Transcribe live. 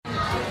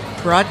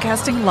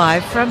Broadcasting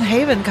live from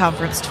Haven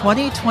Conference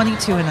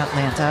 2022 in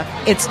Atlanta,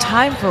 it's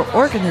time for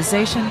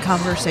Organization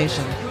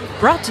Conversation.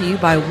 Brought to you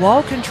by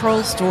Wall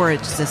Control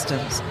Storage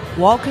Systems.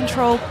 Wall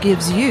Control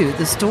gives you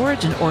the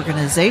storage and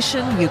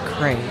organization you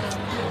crave.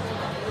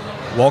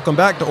 Welcome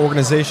back to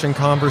Organization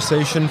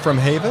Conversation from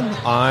Haven.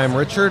 I'm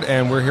Richard,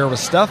 and we're here with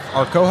Steph,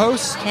 our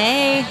co-host.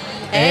 Hey.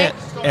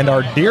 And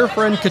our dear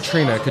friend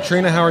Katrina.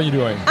 Katrina, how are you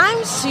doing?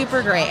 I'm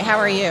super great. How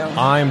are you?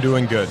 I'm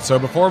doing good. So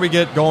before we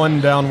get going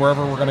down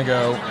wherever we're going to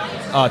go,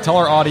 tell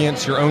our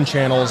audience your own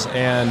channels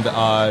and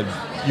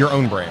your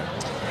own brand.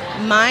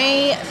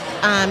 My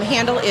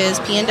handle is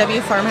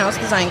PNW Farmhouse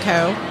Design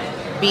Co.,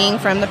 being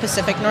from the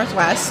Pacific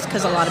Northwest,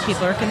 because a lot of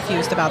people are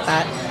confused about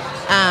that.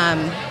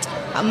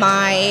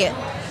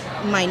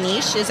 My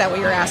niche, is that what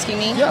you're asking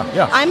me?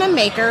 Yeah. I'm a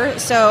maker,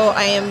 so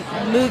I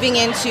am moving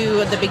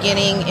into the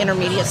beginning,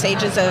 intermediate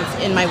stages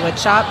in my wood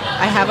shop.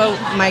 I have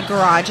my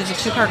garage is a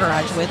 2-car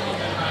garage with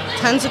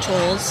tons of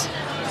tools,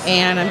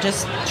 and I'm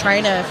just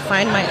trying to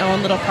find my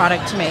own little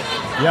product to make.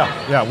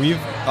 Yeah. We've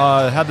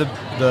had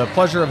the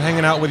pleasure of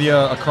hanging out with you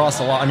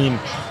across a lot. I mean,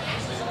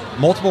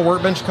 multiple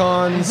workbench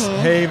cons,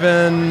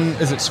 Haven.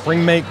 Is it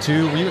Spring Make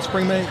too? Were you at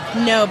Spring Make?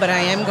 No, but I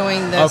am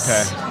going this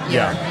year.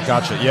 Yeah,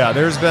 gotcha. Yeah,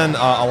 there's been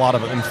a lot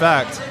of it. In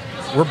fact,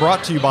 we're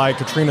brought to you by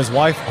Katrina's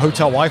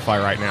hotel Wi-Fi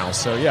right now.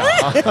 So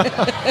yeah,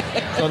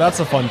 so that's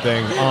a fun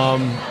thing.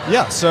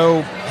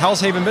 So how's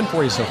Haven been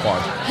for you so far?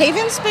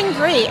 Haven's been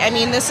great. I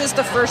mean, this is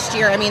the first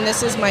year. I mean,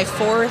 this is my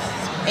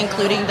 4th,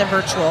 including the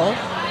virtual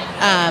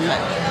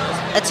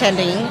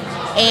attending.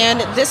 And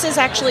this is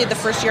actually the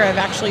first year I've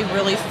actually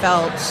really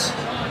felt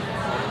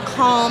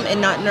calm and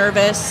not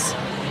nervous.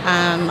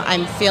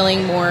 I'm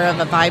feeling more of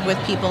a vibe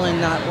with people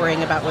and not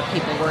worrying about what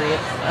people worry.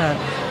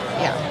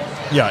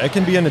 Yeah, it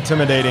can be an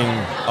intimidating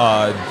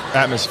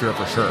atmosphere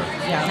for sure.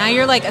 Yeah. Now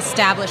you're like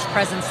established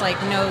presence. Like,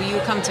 no, you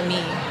come to me.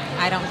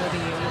 I don't go to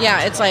you.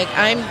 Yeah, it's like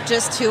I'm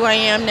just who I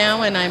am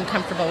now, and I'm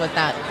comfortable with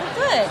that.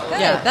 Good.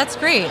 Yeah, that's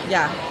great.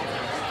 Yeah.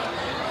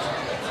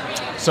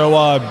 So,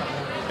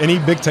 any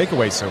big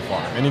takeaways so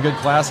far? Any good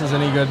classes?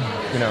 Any good,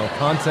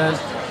 content?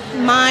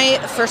 My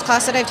first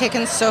class that I've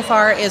taken so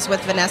far is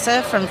with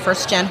Vanessa from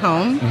First Gen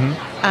Home.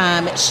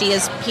 She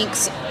is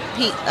Pink's.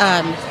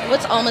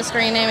 What's Alma's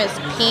screen name? It's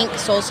Pink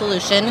Soul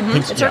Solution.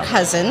 It's her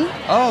cousin.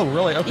 Oh,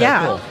 really? Okay,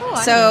 yeah. Cool.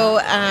 So,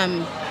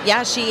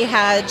 she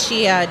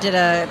did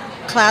a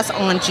class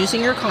on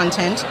juicing your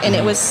content, and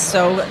it was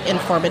so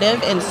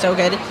informative and so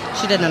good.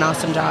 She did an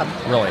awesome job.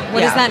 Really? What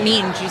does that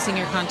mean, juicing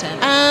your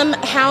content?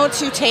 How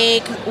to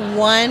take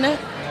one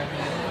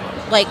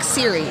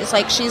series,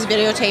 like she's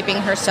videotaping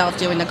herself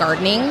doing the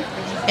gardening,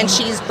 and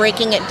she's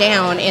breaking it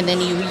down, and then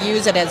you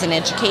use it as an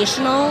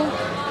educational,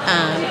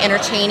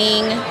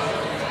 entertaining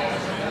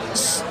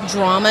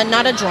drama,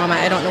 not a drama,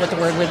 I don't know what the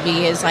word would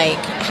be, is like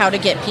how to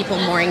get people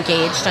more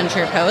engaged onto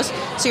your post.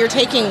 So you're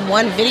taking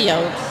one video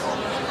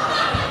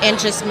and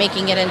just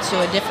making it into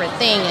a different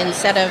thing.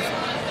 Instead of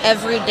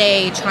every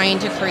day trying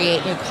to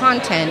create new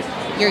content,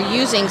 you're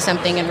using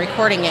something and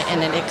recording it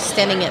and then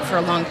extending it for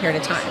a long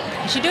period of time.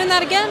 Is she doing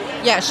that again?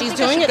 Yeah, she's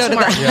doing it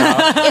tomorrow.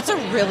 It's a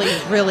really,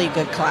 really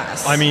good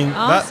class. I mean,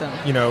 awesome.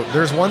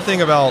 There's one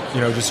thing about,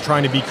 just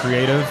trying to be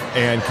creative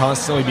and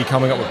constantly be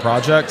coming up with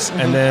projects,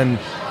 and then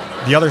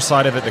the other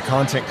side of it, the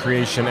content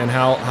creation and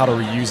how to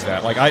reuse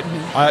that. Like,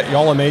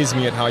 y'all amaze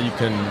me at how you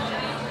can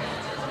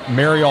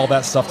marry all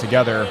that stuff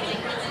together,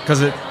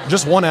 because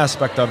just one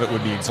aspect of it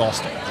would be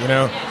exhausting,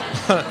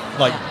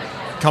 like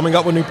coming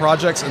up with new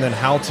projects and then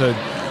how to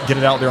get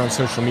it out there on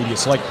social media.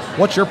 So,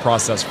 what's your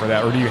process for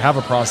that? Or do you have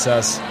a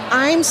process?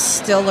 I'm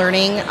still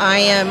learning. I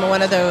am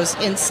one of those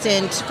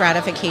instant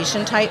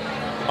gratification type.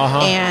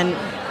 And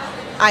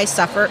I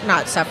struggle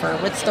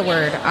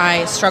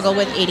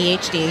with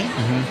ADHD.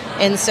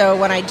 And so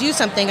when I do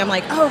something, I'm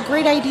like, oh,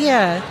 great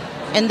idea.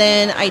 And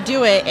then I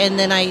do it, and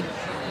then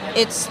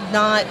it's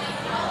not...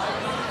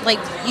 Like,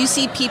 you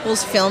see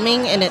people's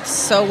filming, and it's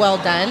so well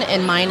done,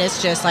 and mine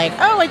is just like,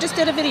 oh, I just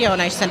did a video,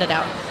 and I send it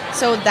out.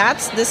 So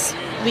that's this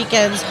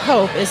weekend's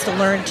hope, is to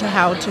learn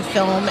how to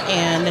film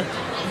and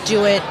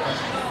do it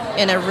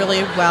in a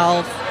really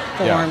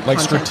well-formed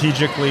content.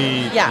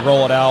 Strategically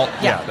roll it out.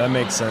 Yeah, that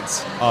makes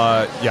sense.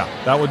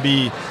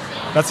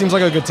 That seems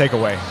like a good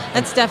takeaway.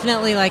 That's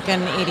definitely like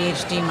an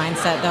ADHD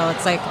mindset, though.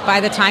 It's like by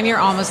the time you're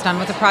almost done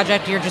with a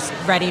project, you're just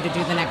ready to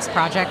do the next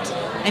project,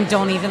 and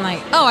don't even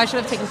I should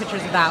have taken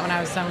pictures of that when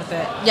I was done with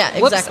it. Yeah,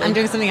 exactly. Whoops, I'm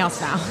doing something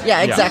else now.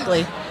 Yeah,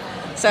 exactly.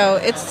 So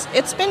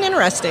it's been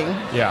interesting.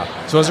 Yeah.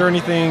 So is there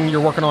anything you're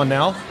working on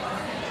now?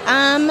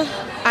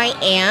 I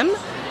am.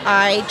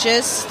 I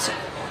just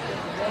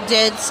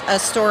did a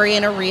story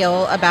and a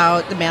reel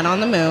about the man on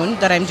the moon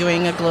that I'm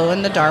doing a glow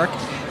in the dark.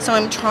 So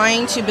I'm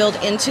trying to build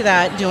into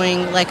that,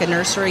 doing like a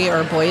nursery or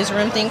a boys'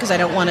 room thing, because I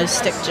don't want to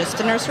stick just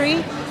to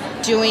nursery.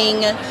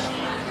 Doing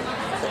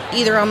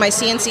either on my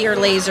CNC or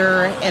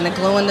laser and a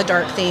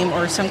glow-in-the-dark theme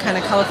or some kind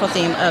of colorful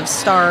theme of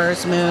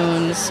stars,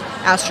 moons,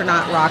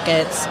 astronaut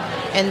rockets.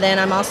 And then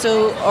I'm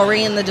also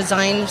already in the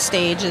design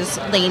stage is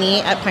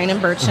Lainey at Pine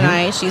and Birch and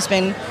I. She's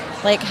been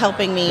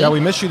helping me. Yeah, we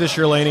miss you this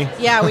year, Lainey.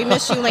 Yeah, we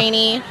miss you,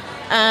 Lainey.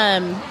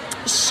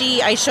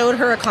 I showed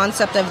her a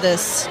concept of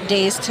this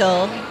days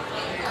till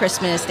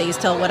Christmas, days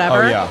till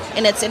whatever. Oh, yeah.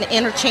 And it's an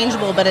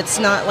interchangeable, but it's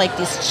not like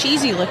this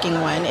cheesy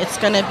looking one. It's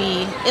gonna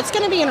be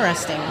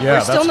interesting. Yeah,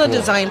 We're still in the cool.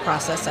 design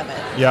process of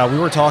it. Yeah, we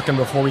were talking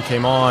before we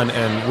came on,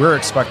 and we're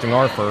expecting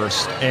our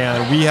first,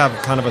 and we have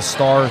kind of a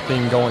star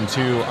thing going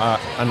too.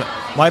 And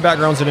my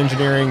background's in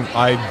engineering.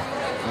 I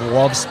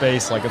love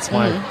space, like it's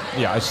my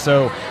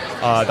So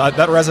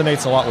that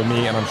resonates a lot with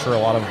me, and I'm sure a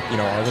lot of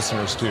our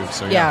listeners too.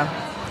 So yeah.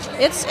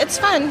 It's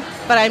fun,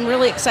 but I'm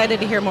really excited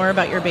to hear more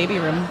about your baby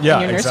room in your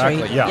nursery.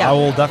 Exactly. Yeah, I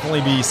will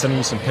definitely be sending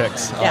you some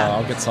pics. Yeah.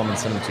 I'll get some and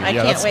send them to you. I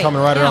can't that's wait.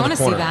 coming right around the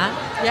corner. I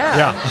want to see that. Yeah.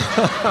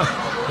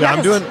 Yeah,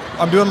 Yes.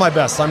 I'm doing my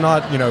best. I'm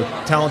not,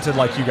 talented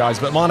like you guys,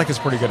 but Monica's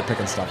pretty good at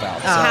picking stuff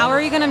out. So. How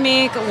are you going to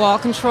make wall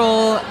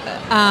control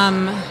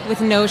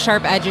with no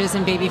sharp edges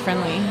and baby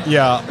friendly?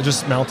 Yeah,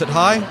 just mount it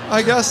high,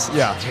 I guess.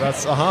 Yeah,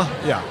 that's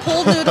yeah.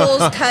 Pull noodles,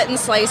 cut in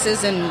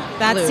slices, and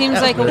That glue.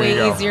 seems like a There you way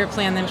go. easier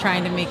plan than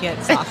trying to make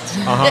it soft.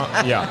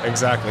 Yeah,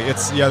 exactly.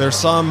 There's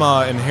some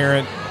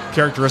inherent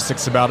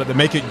characteristics about it that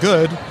make it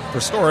good for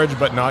storage,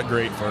 but not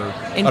great for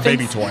a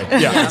baby toy.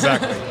 Yeah,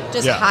 exactly.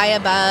 Just high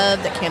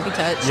above that can't be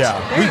touched. Yeah,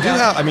 we do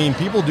have. I mean,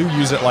 people do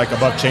use it like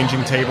above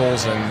changing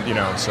tables,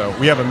 and so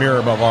we have a mirror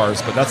above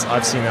ours. But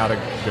I''ve seen that a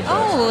good bit.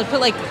 Oh,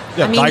 put you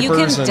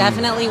diapers can and-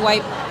 definitely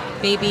wipe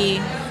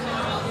baby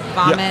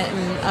vomit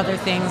and other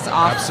things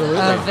off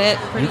of it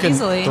pretty you can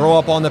easily. throw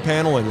up on the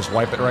panel and just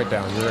wipe it right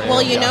down.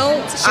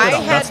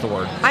 That's the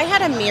word. I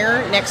had a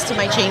mirror next to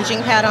my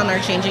changing pad on our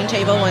changing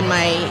table when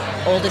my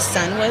oldest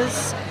son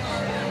was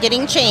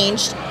getting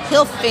changed.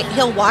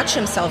 He'll watch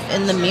himself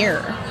in the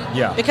mirror.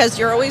 Yeah. Because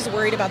you're always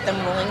worried about them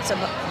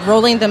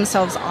rolling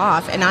themselves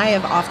off, and I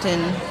have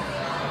often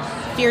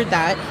feared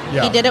that.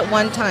 Yeah. He did it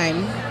one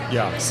time.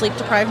 Yeah.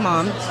 Sleep-deprived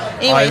mom.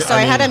 Anyway,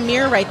 I had a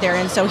mirror right there,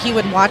 and so he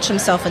would watch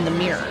himself in the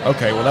mirror.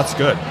 Okay, well that's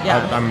good.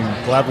 Yeah. I'm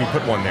glad we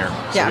put one there.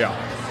 So, Yeah.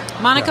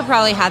 Monica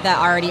probably had that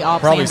already all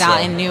Probably planned out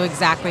so. and knew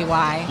exactly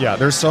why. Yeah,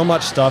 there's so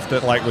much stuff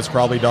that was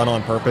probably done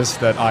on purpose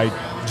that I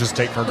just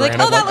take for Like,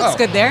 granted. that looks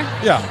good there.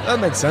 Yeah, that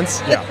makes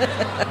sense. Yeah,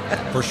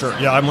 for sure.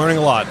 Yeah, I'm learning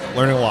a lot.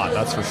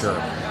 That's for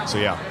sure. So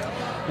yeah.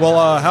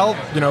 Well, how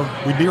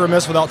we'd be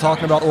remiss without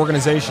talking about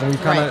organization.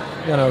 We've kind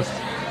of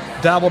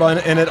dabbled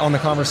in it on the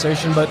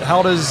conversation, but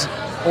how does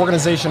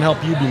organization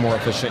help you be more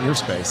efficient in your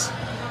space?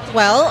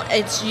 Well,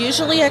 it's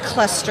usually a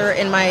cluster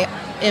in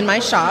my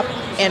shop,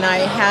 and I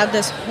have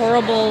this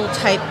horrible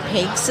type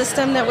peg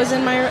system that was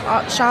in my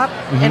shop,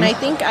 and I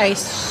think I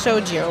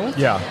showed you.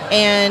 Yeah.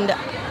 And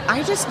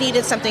I just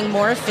needed something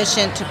more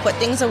efficient to put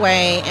things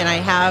away, and I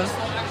have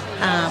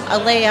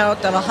a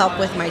layout that'll help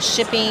with my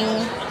shipping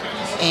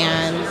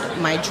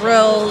and my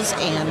drills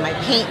and my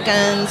paint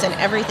guns and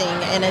everything,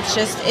 and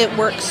it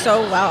works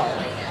so well.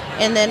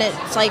 And then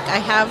it's like I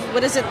have,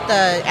 what is it,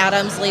 the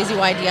Adams Lazy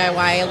Y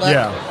DIY look?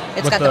 Yeah.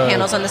 It's got the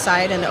panels on the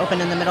side and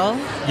open in the middle.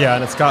 Yeah,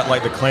 and it's got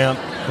the clamp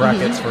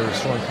brackets for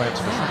storing clamps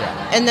for sure.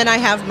 Yeah. And then I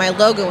have my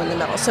logo in the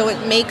middle. So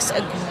it makes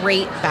a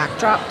great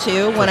backdrop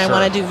too when I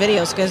want to do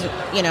videos, because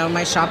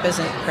my shop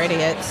isn't pretty.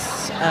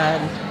 It's a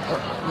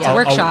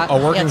workshop. A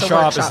working it's a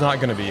shop workshop. is not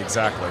going to be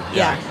exactly.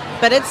 Yeah.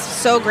 But it's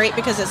so great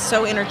because it's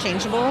so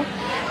interchangeable.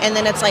 And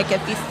then it's like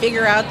if you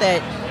figure out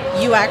that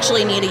you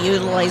actually need to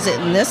utilize it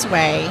in this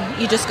way,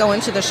 you just go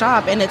into the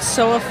shop, and it's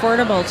so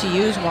affordable to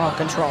use wall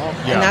control.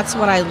 Yeah. And that's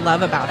what I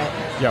love about it.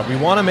 Yeah, we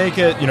want to make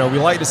it, we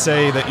like to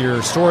say that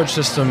your storage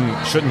system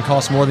shouldn't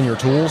cost more than your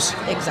tools.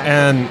 Exactly.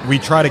 And we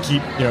try to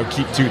keep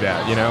to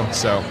that,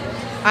 so.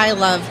 I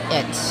love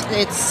it.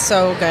 It's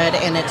so good,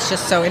 and it's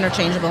just so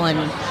interchangeable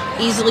and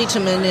easily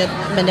to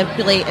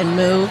manipulate and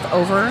move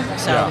over.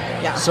 So,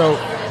 yeah. So,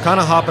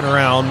 kind of hopping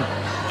around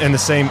in the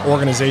same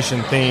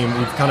organization theme,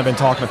 we've kind of been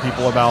talking to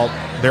people about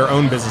their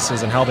own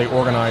businesses and how they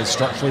organize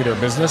structurally their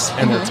business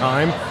and their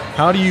time.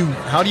 How do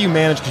you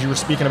manage, because you were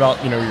speaking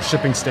about your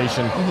shipping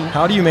station,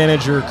 how do you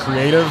manage your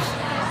creative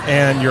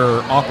and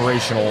your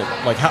operational,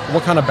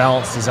 what kind of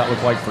balance does that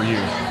look like for you?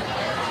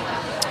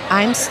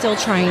 I'm still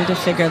trying to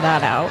figure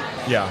that out.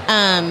 Yeah.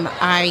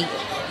 I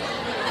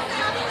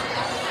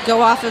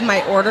go off of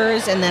my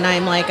orders, and then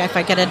I'm like, if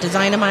I get a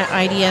design of my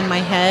idea in my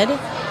head,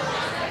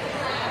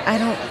 I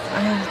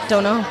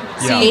don't know.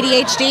 Yeah.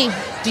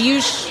 ADHD. Do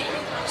you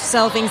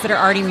sell things that are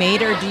already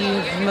made, or do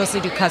you mostly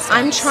do customs?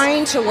 I'm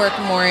trying to work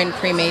more in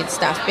pre-made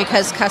stuff,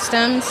 because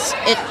customs,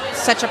 it's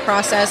such a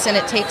process and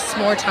it takes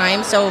more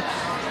time. So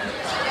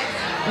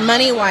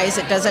money-wise,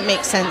 it doesn't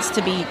make sense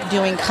to be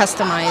doing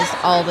customized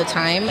all the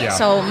time. Yeah.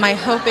 So my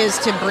hope is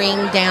to bring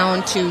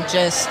down to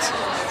just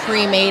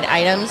pre-made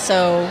items,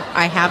 so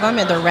I have them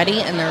and they're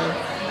ready and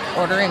they're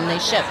order and they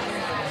ship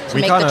to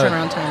make the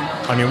turnaround time.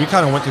 I mean, we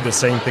kind of went through the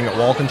same thing at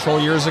Wall Control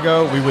years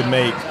ago. We would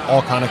make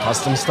all kind of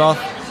custom stuff,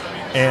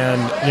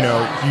 and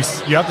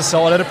you have to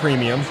sell it at a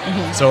premium,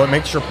 so it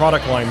makes your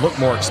product line look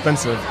more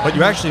expensive, but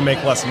you actually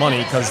make less money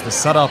because the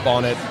setup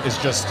on it is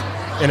just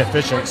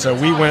inefficient. So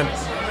we went,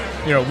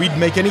 we'd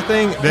make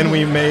anything, then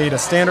we made a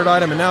standard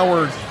item, and now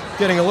we're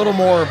getting a little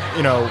more,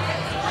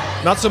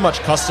 not so much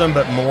custom,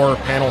 but more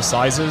panel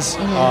sizes.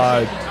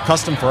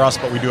 custom for us,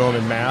 but we do them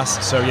in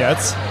mass. So yeah,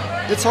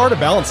 it's hard to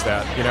balance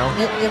that, you know.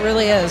 It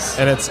really is.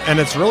 And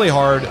it's really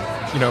hard,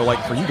 you know,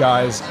 like for you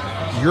guys,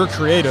 you're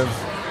creative,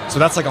 so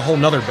that's like a whole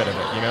nother bit of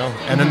it, you know.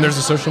 And then there's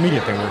the social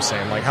media thing we were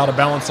saying, like how to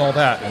balance all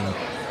that. And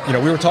you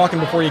know, we were talking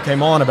before you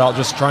came on about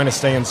just trying to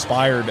stay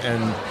inspired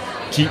and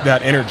keep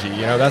that energy.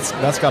 You know,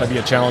 that's got to be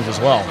a challenge as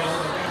well.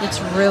 It's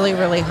really,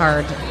 really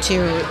hard to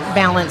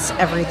balance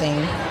everything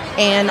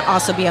and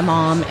also be a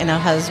mom and a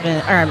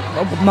husband, or a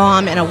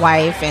mom and a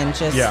wife, and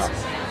just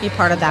be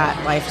part of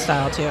that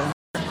lifestyle too.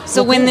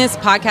 So when this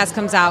podcast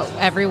comes out,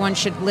 everyone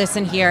should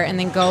listen here and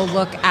then go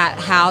look at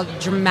how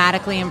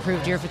dramatically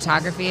improved your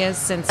photography is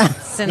since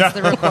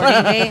the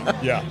recording date.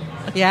 Yeah.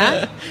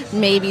 Yeah?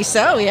 Maybe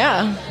so,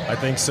 yeah. I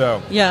think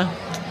so. Yeah.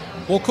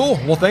 Well, cool.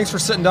 Well, thanks for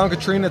sitting down,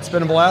 Katrina. It's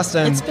been a blast.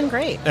 And it's been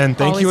great. And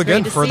thank Always you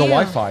again great to for the see you.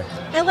 Wi-Fi.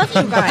 I love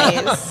you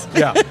guys.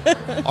 Yeah.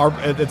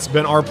 It's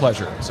been our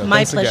pleasure. So My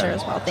thanks pleasure again.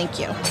 as well. Thank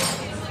you.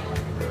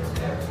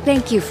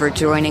 Thank you for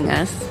joining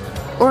us.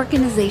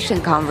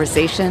 Organization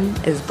Conversation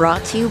is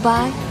brought to you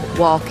by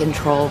Wall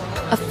Control,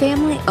 a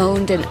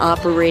family-owned and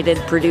operated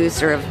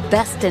producer of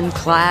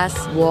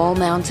best-in-class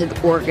wall-mounted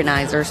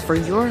organizers for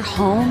your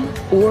home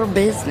or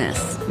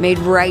business, made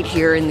right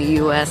here in the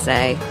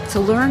USA. To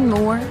learn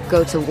more,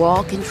 go to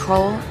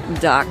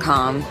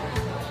wallcontrol.com.